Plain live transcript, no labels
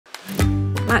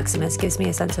Maximus gives me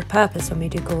a sense of purpose when we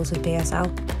do calls with BSL.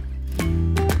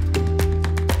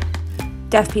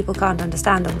 Deaf people can't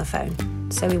understand on the phone,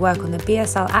 so we work on the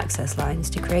BSL access lines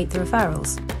to create the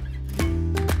referrals.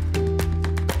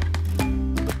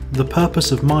 The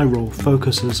purpose of my role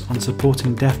focuses on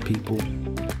supporting deaf people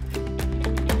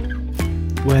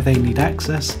where they need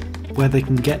access, where they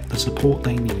can get the support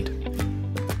they need.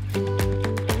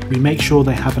 We make sure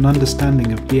they have an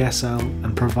understanding of BSL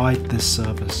and provide this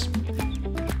service.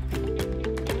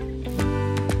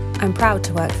 I'm proud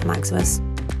to work for Maximus.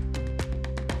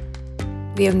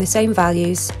 We own the same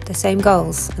values, the same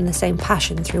goals, and the same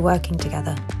passion through working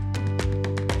together.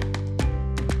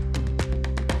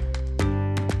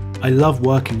 I love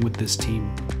working with this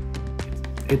team.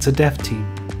 It's a deaf team.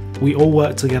 We all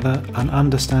work together and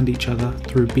understand each other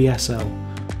through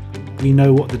BSL. We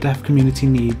know what the deaf community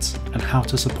needs and how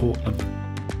to support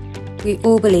them. We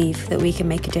all believe that we can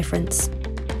make a difference.